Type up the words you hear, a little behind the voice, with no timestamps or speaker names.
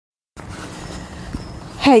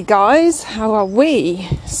Hey guys, how are we?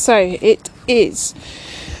 So it is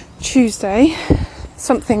Tuesday,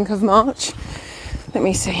 something of March, let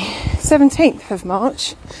me see, 17th of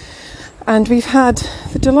March, and we've had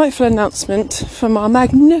the delightful announcement from our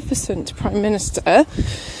magnificent Prime Minister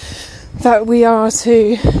that we are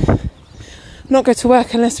to not go to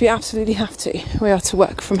work unless we absolutely have to. We are to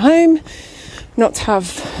work from home, not have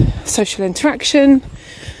social interaction,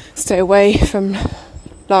 stay away from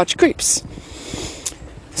large groups.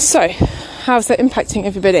 So, how's that impacting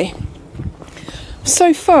everybody?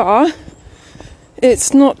 So far,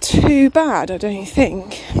 it's not too bad, I don't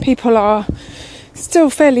think. People are still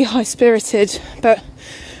fairly high-spirited, but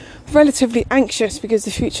relatively anxious because the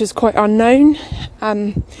future is quite unknown.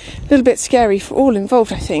 A little bit scary for all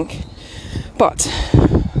involved, I think. But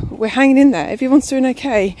we're hanging in there. Everyone's doing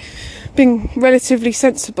okay. Being relatively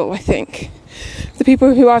sensible, I think. The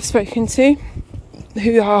people who I've spoken to,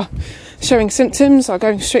 who are showing symptoms, are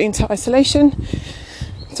going straight into isolation.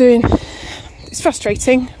 It's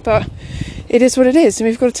frustrating, but it is what it is, and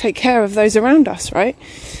we've got to take care of those around us, right?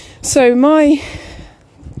 So my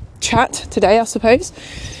chat today, I suppose,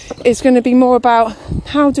 is going to be more about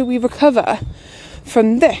how do we recover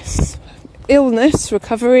from this illness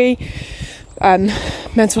recovery,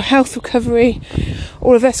 mental health recovery,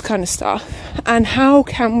 all of this kind of stuff, and how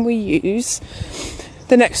can we use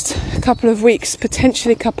the next couple of weeks,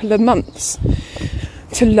 potentially couple of months,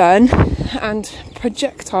 to learn and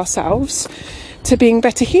project ourselves to being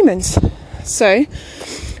better humans. So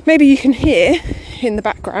maybe you can hear in the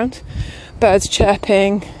background birds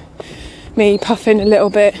chirping, me puffing a little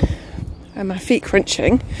bit, and my feet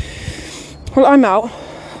crunching. Well, I'm out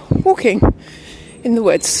walking in the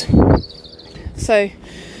woods. So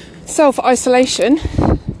self-isolation,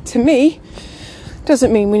 to me,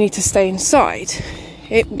 doesn't mean we need to stay inside.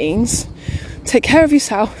 It means take care of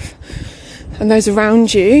yourself and those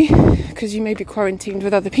around you, because you may be quarantined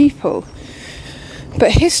with other people.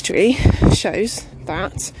 But history shows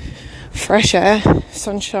that fresh air,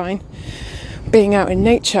 sunshine, being out in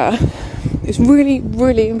nature is really,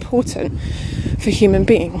 really important for human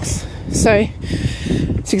beings. So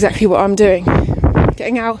it's exactly what I'm doing.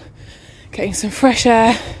 Getting out, getting some fresh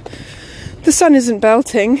air. The sun isn't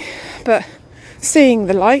belting, but seeing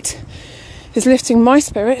the light is lifting my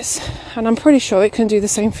spirits, and I'm pretty sure it can do the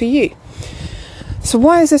same for you. So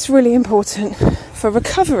why is this really important for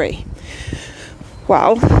recovery?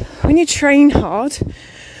 Well, when you train hard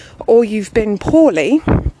or you've been poorly,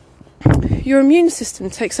 your immune system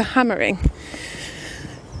takes a hammering.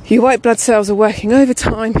 Your white blood cells are working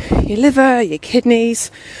overtime, your liver, your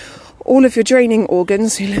kidneys, all of your draining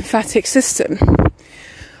organs, your lymphatic system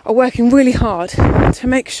are working really hard to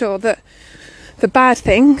make sure that the bad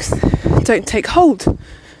things don't take hold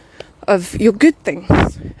of your good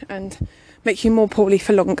things and make you more poorly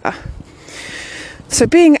for longer. So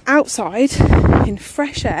being outside in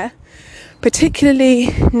fresh air,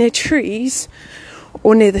 particularly near trees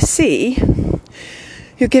or near the sea,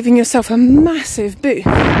 you're giving yourself a massive boost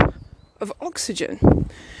of oxygen.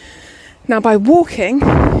 Now by walking,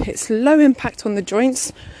 it's low impact on the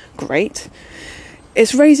joints, great.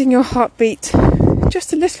 It's raising your heartbeat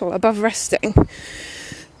just a little above resting.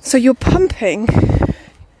 So you're pumping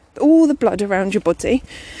all the blood around your body,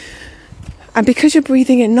 and because you're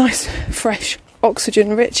breathing in nice, fresh,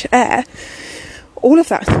 oxygen-rich air, all of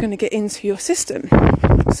that's going to get into your system.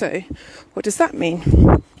 So what does that mean?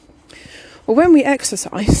 Well, when we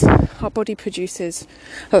exercise, our body produces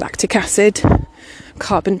lactic acid,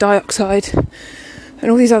 carbon dioxide, and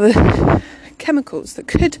all these other chemicals that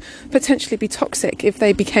could potentially be toxic if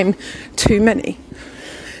they became too many.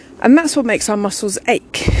 And that's what makes our muscles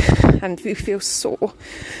ache and we feel sore.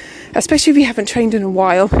 Especially if you haven't trained in a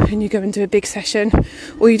while and you go and do a big session,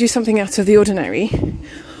 or you do something out of the ordinary,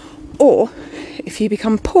 or if you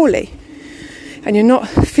become poorly and you're not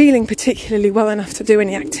feeling particularly well enough to do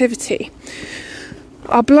any activity.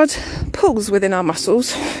 Our blood pulls within our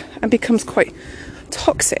muscles and becomes quite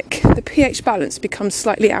toxic. The pH balance becomes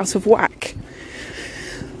slightly out of whack.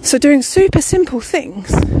 So doing super simple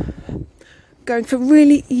things, going for a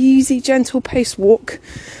really easy, gentle pace walk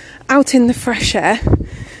out in the fresh air,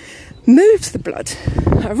 moves the blood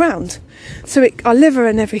around. So our liver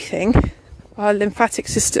and everything, our lymphatic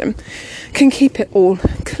system, can keep it all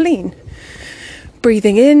clean.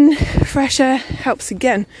 Breathing in fresh air helps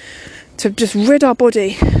again to just rid our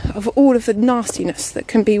body of all of the nastiness that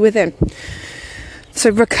can be within. So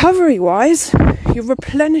recovery-wise, you're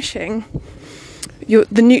replenishing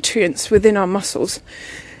the nutrients within our muscles,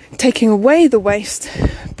 taking away the waste,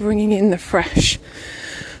 bringing in the fresh.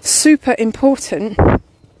 Super important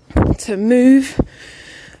to move.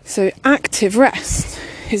 So active rest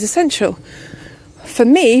is essential. For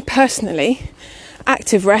me personally,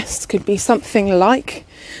 active rest could be something like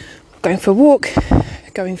going for a walk,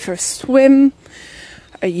 going for a swim,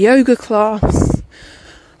 a yoga class,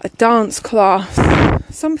 a dance class,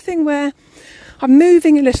 something where I'm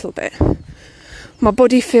moving a little bit. My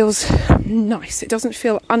body feels nice. It doesn't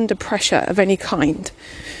feel under pressure of any kind.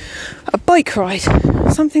 A bike ride,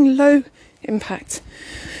 something low impact.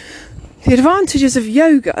 The advantages of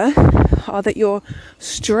yoga are that you're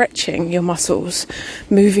stretching your muscles,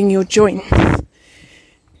 moving your joints.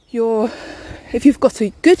 If you've got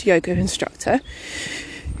a good yoga instructor,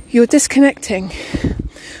 you're disconnecting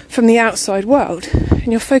from the outside world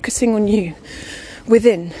and you're focusing on you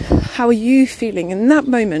within. How are you feeling in that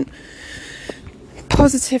moment?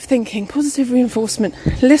 Positive thinking, positive reinforcement,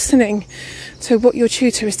 listening to what your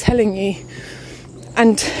tutor is telling you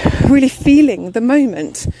and really feeling the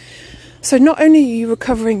moment. So not only are you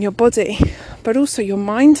recovering your body, but also your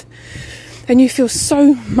mind, and you feel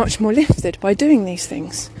so much more lifted by doing these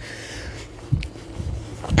things.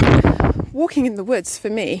 Walking in the woods for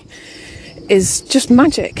me is just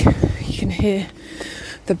magic. You can hear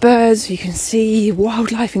the birds, you can see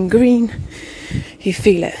wildlife in green, you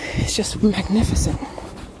feel it. It's just magnificent.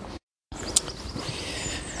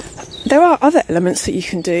 There are other elements that you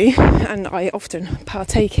can do, and I often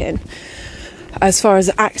partake in, as far as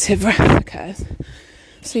active rest occurs.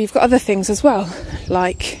 So you've got other things as well,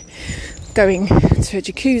 like going to a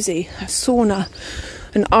jacuzzi, a sauna,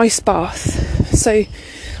 an ice bath. So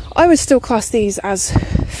I would still class these as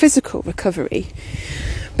physical recovery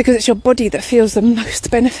because it's your body that feels the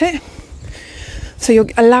most benefit. So you're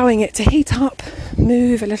allowing it to heat up,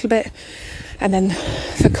 move a little bit, and then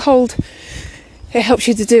the cold, it helps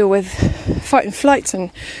you to deal with fight and flight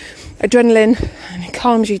and adrenaline, and it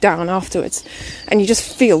calms you down afterwards and you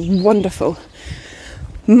just feel wonderful.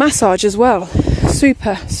 Massage as well,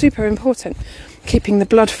 super important, keeping the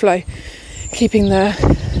blood flow, keeping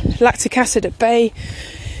the lactic acid at bay.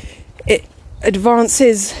 It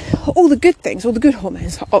advances all the good things, all the good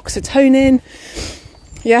hormones, like oxytocin,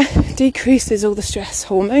 decreases all the stress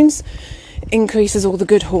hormones, increases all the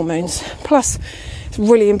good hormones. Plus, it's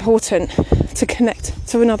really important to connect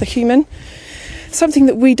to another human. Something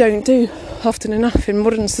that we don't do often enough in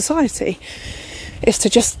modern society is to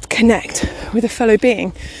just connect with a fellow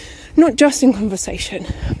being, not just in conversation,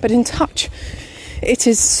 but in touch. It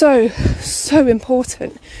is so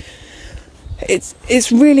important. It's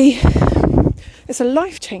a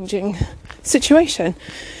life-changing situation.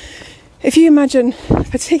 If you imagine,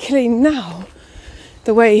 particularly now,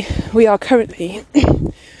 the way we are currently,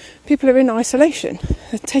 people are in isolation.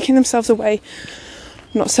 They're taking themselves away,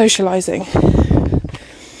 not socialising.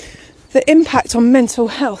 The impact on mental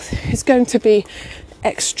health is going to be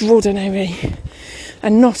extraordinary,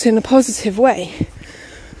 and not in a positive way.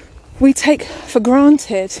 We take for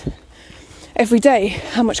granted every day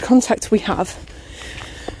how much contact we have.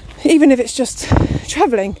 Even if it's just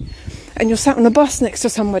travelling and you're sat on a bus next to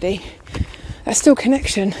somebody, there's still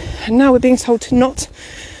connection. And now we're being told to not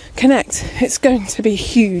connect. It's going to be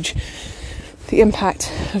huge, the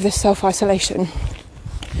impact of this self-isolation.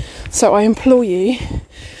 So I implore you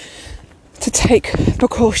to take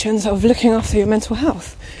precautions of looking after your mental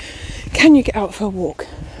health. Can you get out for a walk?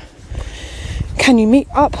 Can you meet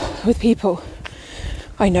up with people?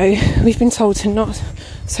 I know we've been told to not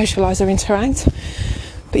socialise or interact,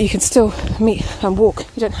 but you can still meet and walk.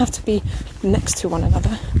 You don't have to be next to one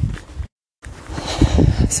another.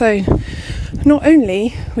 So not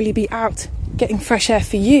only will you be out getting fresh air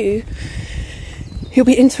for you, you'll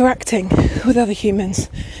be interacting with other humans.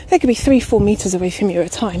 They could be 3-4 metres away from you at a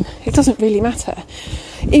time. It doesn't really matter.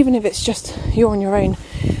 Even if it's just you're on your own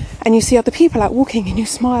and you see other people out walking and you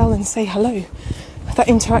smile and say hello, that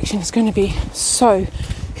interaction is going to be so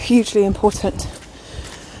hugely important.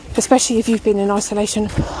 Especially if you've been in isolation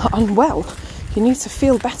unwell. You need to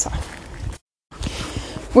feel better.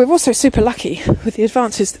 We're also super lucky with the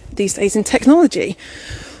advances these days in technology.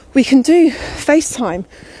 We can do FaceTime.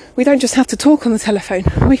 We don't just have to talk on the telephone.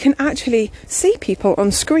 We can actually see people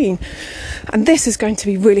on screen. And this is going to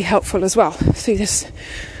be really helpful as well through this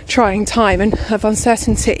trying time and of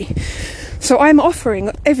uncertainty. So I'm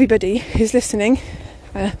offering everybody who's listening,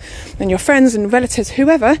 and your friends and relatives,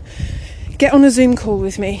 whoever, get on a Zoom call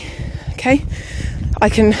with me, okay? I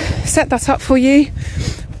can set that up for you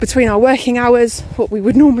between our working hours, what we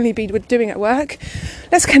would normally be doing at work.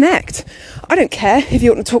 Let's connect. I don't care if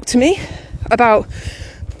you want to talk to me about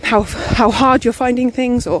how hard you're finding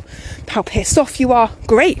things or how pissed off you are.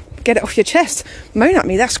 Great, get it off your chest. Moan at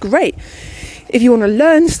me, that's great. If you want to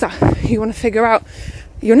learn stuff, you want to figure out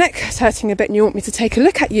your neck is hurting a bit and you want me to take a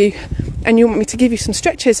look at you, and you want me to give you some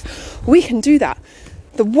stretches, we can do that.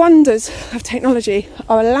 The wonders of technology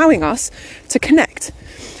are allowing us to connect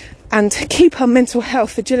and keep our mental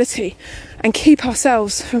health agility and keep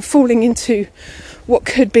ourselves from falling into what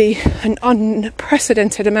could be an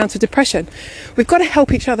unprecedented amount of depression. We've got to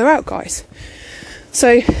help each other out, guys.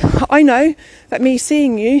 So I know that me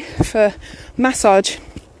seeing you for massage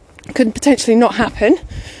could potentially not happen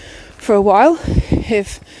for a while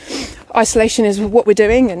if isolation is what we're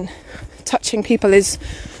doing and touching people is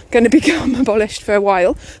going to become abolished for a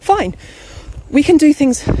while. Fine, we can do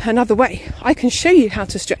things another way. I can show you how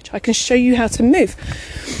to stretch, I can show you how to move,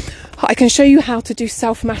 I can show you how to do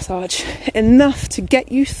self-massage, enough to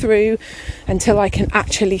get you through until I can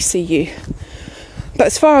actually see you. But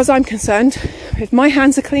as far as I'm concerned, if my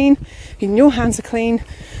hands are clean and your hands are clean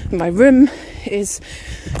and my room is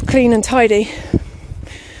clean and tidy,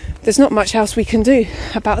 there's not much else we can do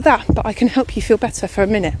about that, but I can help you feel better for a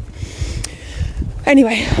minute.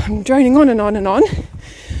 Anyway, I'm droning on and on and on,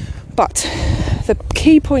 but the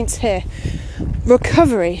key points here: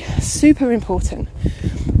 recovery, super important.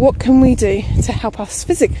 What can we do to help us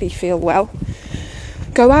physically feel well?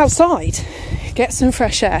 Go outside, get some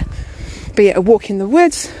fresh air, be it a walk in the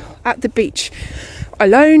woods, at the beach,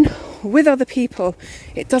 alone, with other people,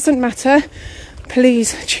 it doesn't matter.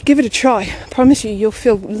 Please give it a try. I promise you, you'll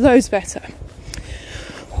feel loads better.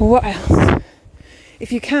 What else?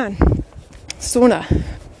 If you can, sauna,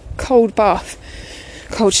 cold bath,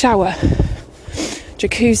 cold shower,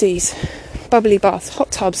 jacuzzis, bubbly baths,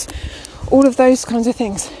 hot tubs, all of those kinds of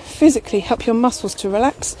things physically help your muscles to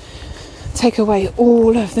relax, take away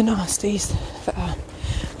all of the nasties that are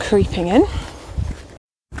creeping in.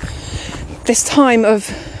 This time of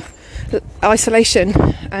isolation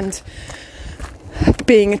and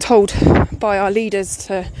being told by our leaders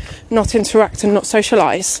to not interact and not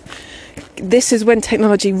socialise, this is when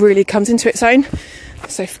technology really comes into its own.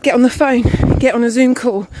 So get on the phone, get on a Zoom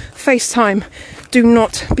call, FaceTime. Do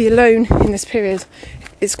not be alone in this period.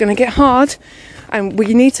 It's going to get hard and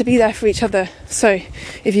we need to be there for each other. So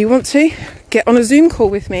if you want to, get on a Zoom call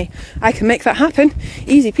with me. I can make that happen.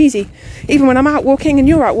 Easy peasy. Even when I'm out walking and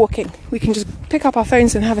you're out walking, we can just pick up our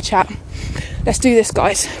phones and have a chat. Let's do this,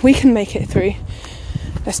 guys. We can make it through.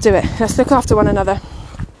 Let's do it. Let's look after one another.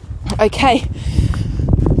 Okay,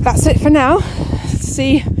 that's it for now.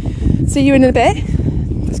 See you in a bit.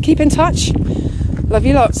 Let's keep in touch. Love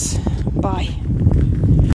you lots. Bye.